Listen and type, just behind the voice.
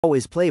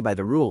always play by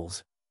the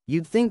rules.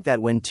 You'd think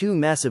that when two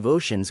massive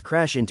oceans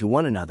crash into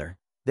one another,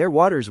 their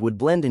waters would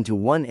blend into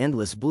one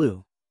endless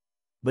blue.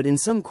 But in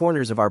some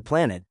corners of our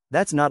planet,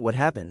 that's not what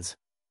happens.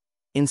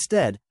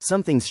 Instead,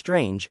 something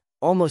strange,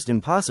 almost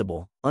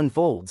impossible,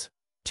 unfolds.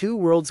 Two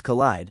worlds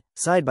collide,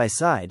 side by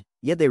side,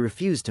 yet they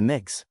refuse to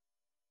mix.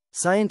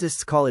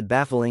 Scientists call it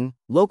baffling,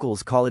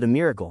 locals call it a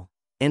miracle.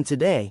 And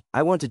today,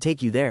 I want to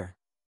take you there.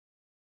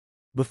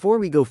 Before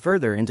we go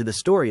further into the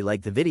story,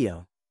 like the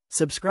video,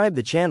 subscribe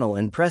the channel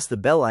and press the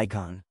bell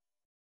icon.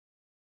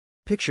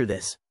 Picture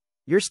this.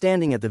 You're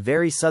standing at the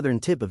very southern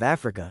tip of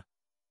Africa.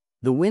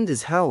 The wind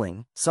is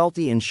howling,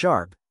 salty and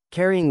sharp,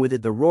 carrying with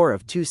it the roar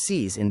of two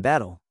seas in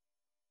battle.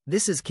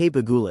 This is Cape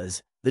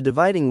Agulhas, the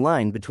dividing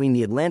line between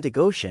the Atlantic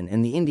Ocean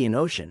and the Indian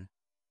Ocean.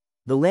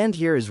 The land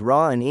here is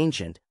raw and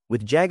ancient,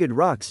 with jagged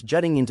rocks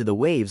jutting into the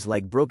waves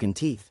like broken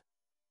teeth.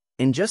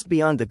 And just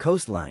beyond the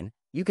coastline,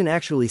 you can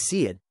actually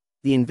see it,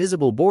 the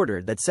invisible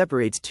border that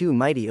separates two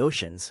mighty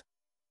oceans.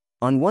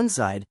 On one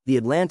side, the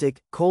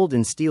Atlantic, cold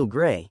and steel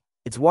gray,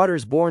 its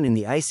waters born in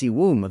the icy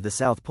womb of the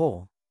South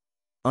Pole.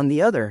 On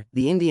the other,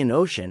 the Indian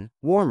Ocean,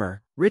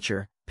 warmer,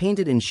 richer,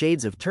 painted in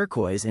shades of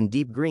turquoise and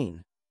deep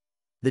green.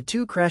 The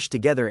two crash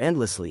together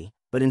endlessly,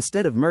 but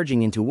instead of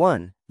merging into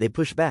one, they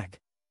push back.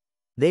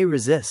 They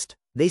resist.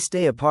 They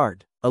stay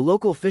apart. A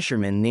local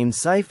fisherman named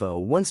Sifo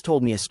once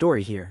told me a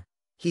story here.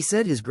 He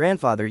said his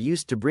grandfather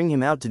used to bring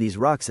him out to these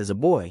rocks as a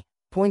boy,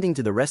 pointing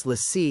to the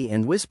restless sea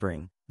and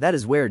whispering, "That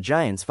is where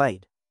giants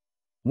fight.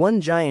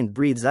 One giant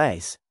breathes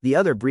ice, the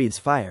other breathes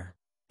fire.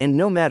 And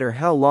no matter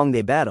how long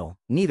they battle,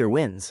 neither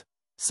wins."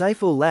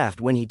 Sifo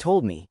laughed when he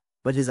told me,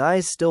 but his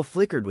eyes still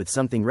flickered with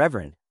something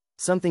reverent,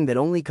 something that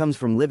only comes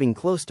from living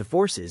close to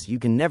forces you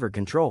can never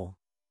control.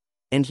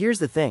 And here's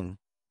the thing.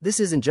 This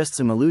isn't just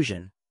some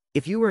illusion.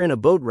 If you were in a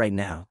boat right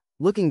now,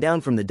 looking down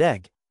from the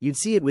deck, you'd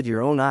see it with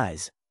your own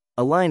eyes.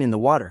 A line in the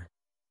water.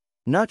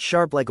 Not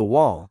sharp like a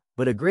wall,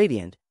 but a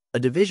gradient, a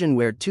division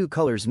where two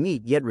colors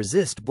meet yet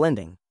resist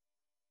blending.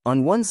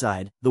 On one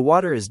side, the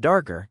water is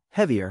darker,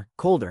 heavier,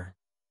 colder.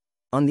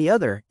 On the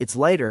other, it's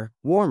lighter,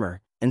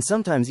 warmer, and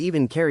sometimes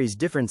even carries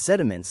different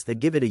sediments that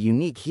give it a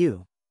unique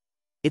hue.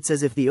 It's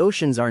as if the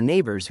oceans are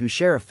neighbors who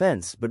share a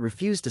fence but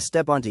refuse to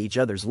step onto each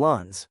other's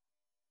lawns.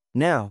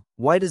 Now,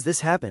 why does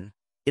this happen?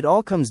 It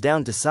all comes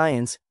down to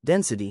science,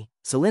 density,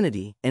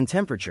 salinity, and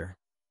temperature.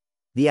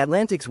 The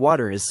Atlantic's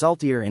water is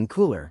saltier and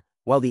cooler,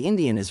 while the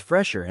Indian is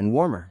fresher and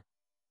warmer.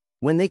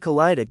 When they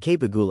collide at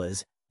Cape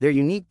Agulhas, their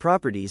unique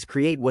properties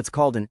create what's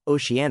called an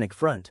oceanic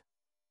front.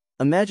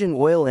 Imagine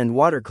oil and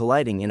water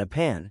colliding in a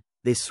pan.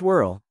 They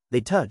swirl,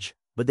 they touch,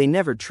 but they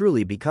never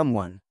truly become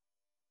one.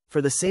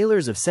 For the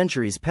sailors of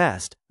centuries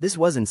past, this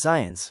wasn't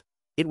science.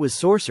 It was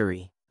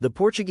sorcery. The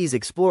Portuguese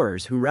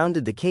explorers who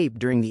rounded the Cape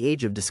during the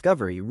Age of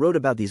Discovery wrote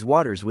about these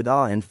waters with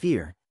awe and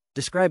fear,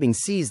 describing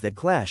seas that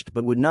clashed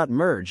but would not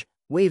merge,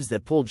 waves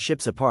that pulled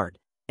ships apart,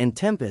 and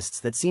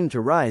tempests that seemed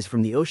to rise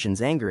from the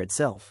ocean's anger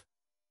itself.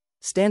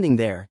 Standing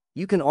there,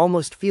 you can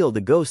almost feel the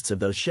ghosts of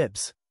those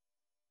ships.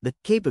 The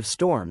Cape of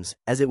Storms,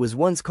 as it was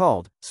once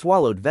called,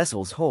 swallowed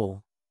vessels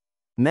whole.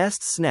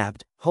 Masts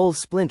snapped, hulls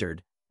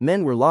splintered,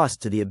 men were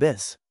lost to the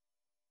abyss.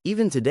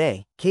 Even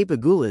today, Cape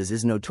Agulhas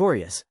is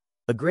notorious,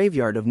 a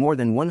graveyard of more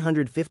than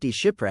 150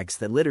 shipwrecks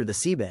that litter the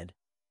seabed.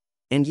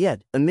 And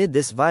yet, amid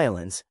this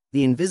violence,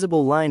 the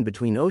invisible line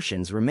between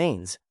oceans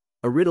remains,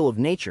 a riddle of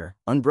nature,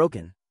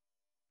 unbroken.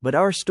 But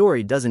our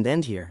story doesn't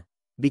end here.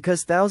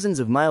 Because thousands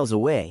of miles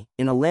away,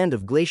 in a land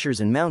of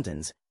glaciers and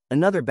mountains,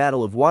 another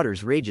battle of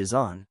waters rages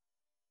on.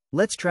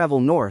 Let's travel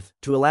north,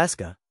 to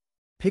Alaska.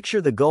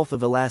 Picture the Gulf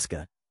of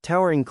Alaska,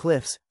 towering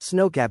cliffs,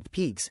 snow-capped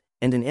peaks,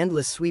 and an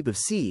endless sweep of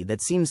sea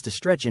that seems to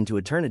stretch into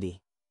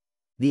eternity.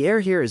 The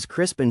air here is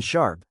crisp and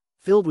sharp,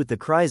 filled with the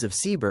cries of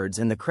seabirds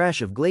and the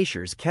crash of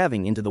glaciers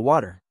calving into the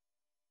water.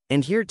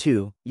 And here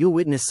too, you'll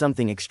witness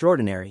something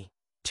extraordinary.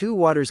 Two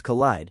waters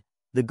collide,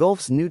 the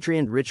Gulf's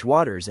nutrient-rich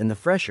waters and the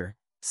fresher,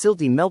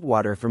 silty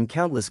meltwater from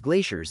countless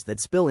glaciers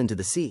that spill into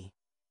the sea.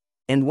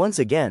 And once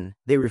again,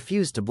 they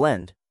refuse to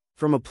blend.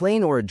 From a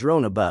plane or a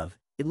drone above,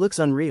 it looks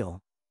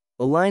unreal.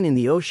 A line in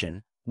the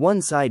ocean,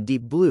 one side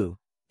deep blue,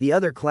 the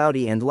other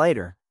cloudy and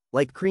lighter,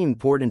 like cream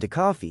poured into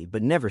coffee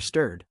but never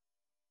stirred.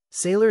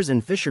 Sailors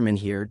and fishermen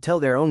here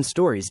tell their own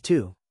stories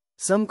too.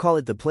 Some call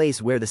it the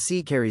place where the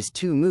sea carries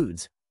two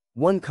moods,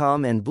 one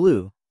calm and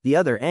blue, the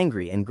other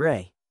angry and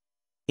gray.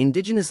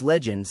 Indigenous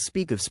legends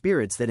speak of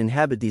spirits that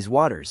inhabit these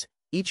waters,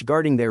 each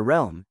guarding their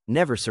realm,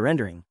 never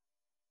surrendering.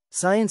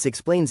 Science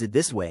explains it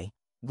this way: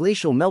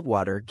 glacial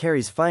meltwater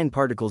carries fine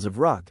particles of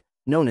rock,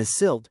 known as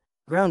silt,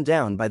 ground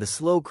down by the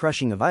slow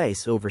crushing of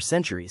ice over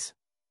centuries.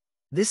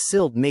 This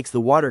silt makes the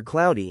water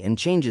cloudy and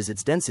changes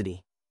its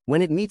density.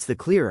 When it meets the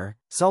clearer,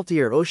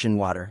 saltier ocean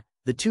water,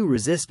 the two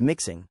resist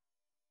mixing.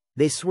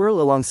 They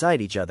swirl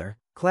alongside each other,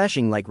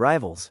 clashing like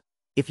rivals.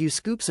 If you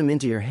scoop some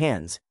into your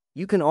hands,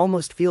 you can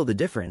almost feel the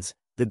difference,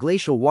 the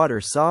glacial water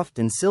soft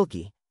and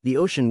silky, the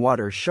ocean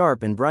water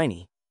sharp and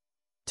briny.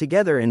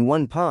 Together in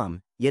one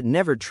palm, yet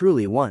never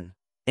truly one.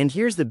 And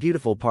here's the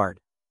beautiful part: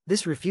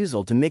 this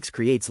refusal to mix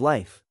creates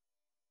life.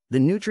 The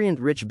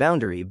nutrient-rich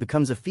boundary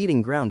becomes a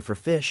feeding ground for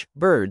fish,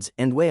 birds,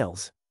 and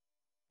whales.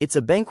 It's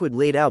a banquet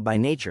laid out by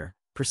nature,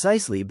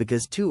 precisely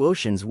because two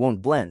oceans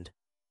won't blend.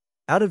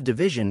 Out of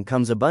division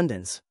comes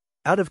abundance.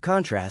 Out of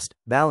contrast,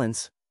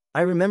 balance.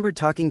 I remember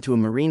talking to a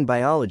marine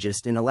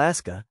biologist in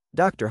Alaska,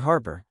 Dr.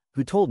 Harper,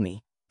 who told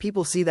me,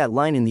 people see that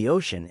line in the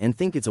ocean and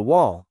think it's a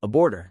wall, a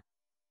border.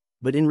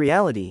 But in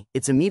reality,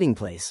 it's a meeting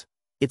place.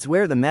 It's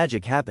where the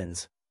magic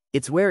happens.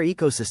 It's where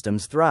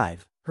ecosystems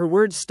thrive. Her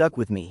words stuck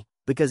with me,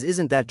 because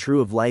isn't that true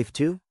of life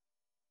too?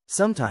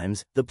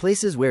 Sometimes, the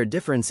places where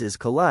differences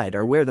collide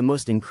are where the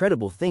most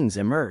incredible things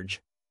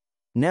emerge.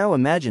 Now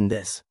imagine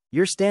this.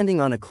 You're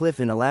standing on a cliff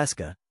in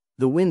Alaska,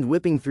 the wind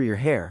whipping through your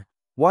hair,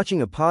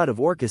 watching a pod of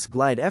orcas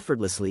glide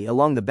effortlessly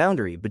along the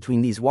boundary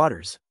between these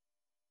waters.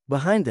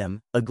 Behind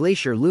them, a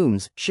glacier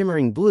looms,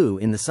 shimmering blue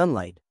in the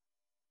sunlight.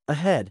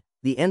 Ahead,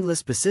 the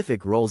endless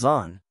Pacific rolls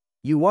on.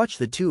 You watch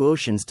the two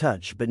oceans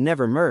touch but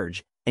never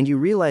merge, and you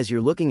realize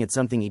you're looking at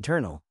something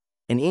eternal,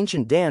 an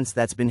ancient dance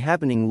that's been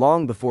happening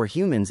long before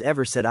humans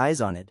ever set eyes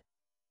on it.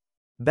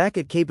 Back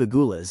at Cape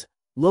Agulhas,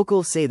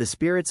 locals say the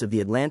spirits of the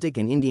Atlantic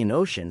and Indian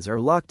Oceans are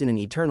locked in an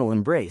eternal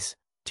embrace,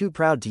 too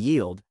proud to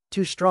yield,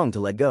 too strong to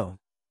let go.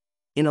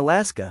 In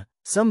Alaska,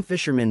 some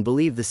fishermen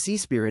believe the sea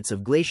spirits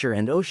of glacier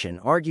and ocean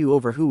argue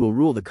over who will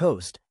rule the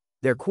coast,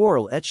 their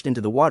quarrel etched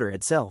into the water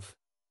itself.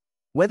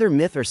 Whether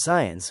myth or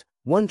science,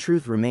 one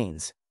truth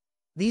remains.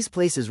 These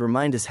places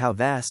remind us how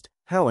vast,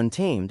 how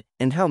untamed,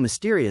 and how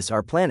mysterious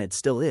our planet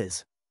still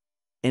is.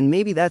 And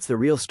maybe that's the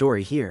real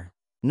story here.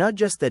 Not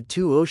just that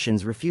two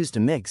oceans refuse to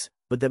mix,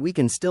 but that we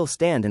can still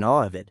stand in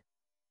awe of it.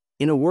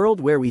 In a world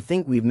where we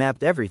think we've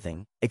mapped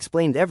everything,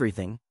 explained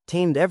everything,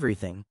 tamed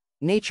everything,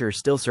 nature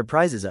still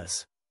surprises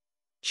us.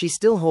 She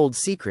still holds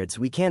secrets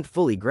we can't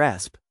fully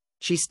grasp.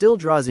 She still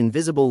draws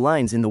invisible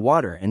lines in the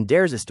water and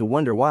dares us to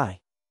wonder why.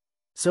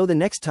 So the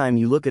next time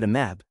you look at a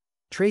map,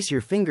 trace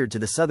your finger to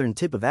the southern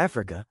tip of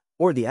Africa,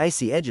 or the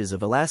icy edges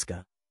of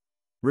Alaska.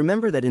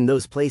 Remember that in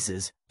those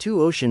places,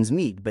 two oceans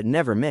meet but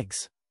never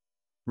mix.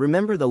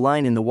 Remember the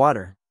line in the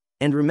water.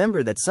 And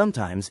remember that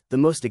sometimes, the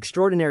most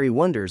extraordinary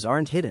wonders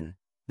aren't hidden.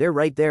 They're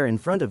right there in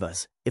front of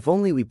us, if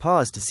only we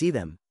pause to see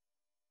them.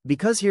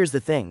 Because here's the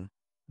thing.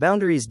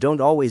 Boundaries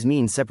don't always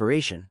mean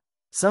separation.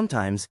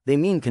 Sometimes, they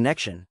mean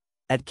connection.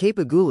 At Cape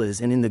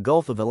Agulhas and in the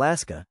Gulf of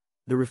Alaska,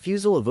 the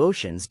refusal of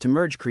oceans to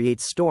merge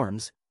creates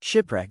storms,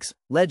 shipwrecks,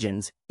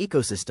 legends,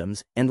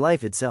 ecosystems, and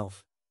life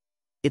itself.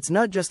 It's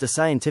not just a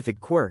scientific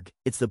quirk,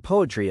 it's the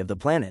poetry of the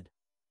planet.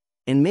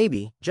 And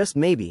maybe, just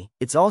maybe,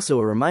 it's also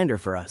a reminder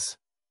for us.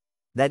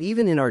 That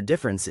even in our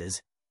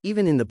differences,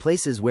 even in the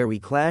places where we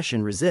clash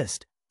and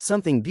resist,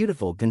 something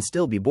beautiful can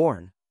still be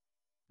born.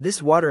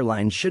 This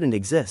waterline shouldn't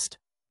exist,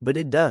 but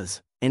it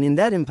does, and in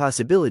that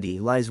impossibility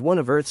lies one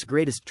of Earth's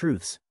greatest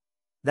truths.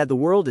 That the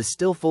world is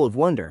still full of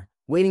wonder,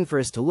 waiting for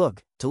us to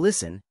look, to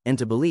listen, and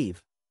to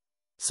believe.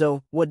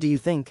 So, what do you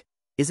think?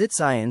 Is it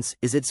science,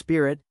 is it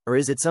spirit, or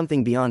is it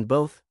something beyond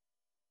both?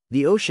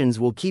 The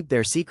oceans will keep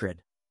their secret.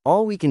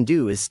 All we can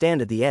do is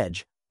stand at the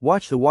edge,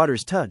 watch the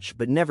waters touch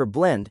but never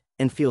blend,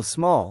 and feel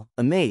small,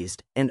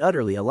 amazed, and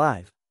utterly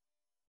alive.